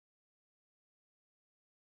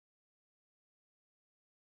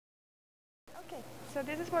Okay, so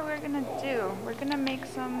this is what we're gonna do. We're gonna make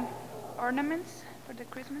some ornaments for the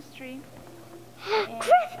Christmas tree.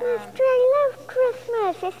 Christmas tree, I love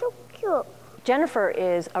Christmas, it's so cute. Jennifer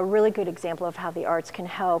is a really good example of how the arts can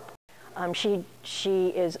help. She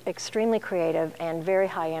is extremely creative and very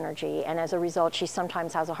high energy, and as a result she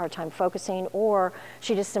sometimes has a hard time focusing, or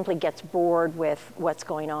she just simply gets bored with what's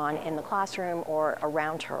going on in the classroom or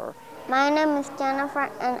around her. My name is Jennifer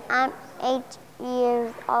and I'm 8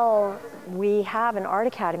 years old. We have an art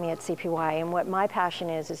academy at CPY, and what my passion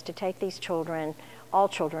is to take these children, all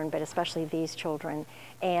children, but especially these children,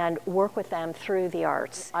 and work with them through the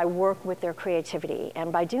arts. I work with their creativity,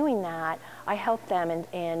 and by doing that, I help them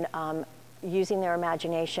in using their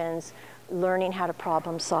imaginations, learning how to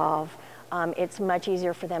problem solve. It's much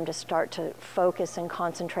easier for them to start to focus and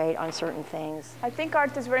concentrate on certain things. I think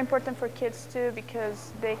art is very important for kids too,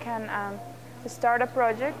 because they can start a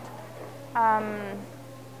project,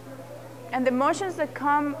 and the emotions that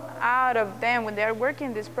come out of them when they are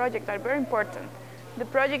working this project are very important. The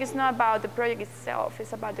project is not about the project itself,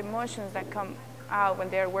 it's about the emotions that come out when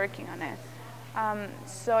they're working on it.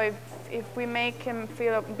 So if we make them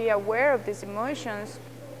be aware of these emotions,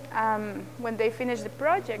 when they finish the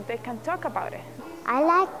project, they can talk about it. I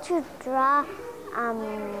like to draw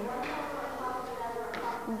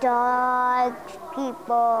dogs,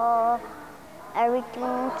 people,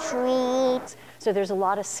 everything, trees. So there's a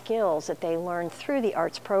lot of skills that they learn through the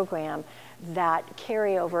arts program that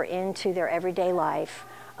carry over into their everyday life.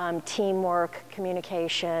 Teamwork,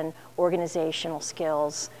 communication, organizational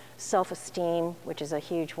skills, self-esteem, which is a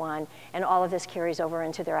huge one, and all of this carries over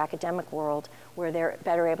into their academic world where they're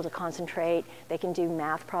better able to concentrate. They can do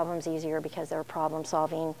math problems easier because they're problem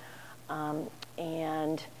solving,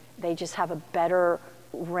 and they just have a better,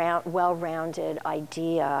 well-rounded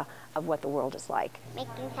idea of what the world is like.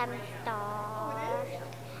 Making some stars.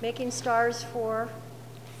 Making stars for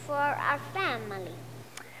our family.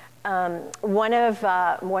 One of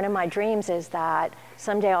my dreams is that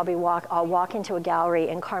someday I'll walk into a gallery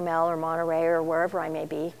in Carmel or Monterey or wherever I may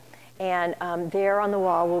be, and there on the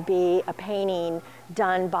wall will be a painting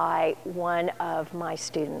done by one of my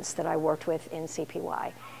students that I worked with in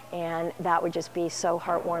CPY. And that would just be so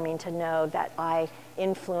heartwarming to know that I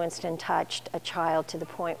influenced and touched a child to the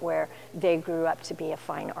point where they grew up to be a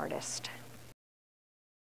fine artist.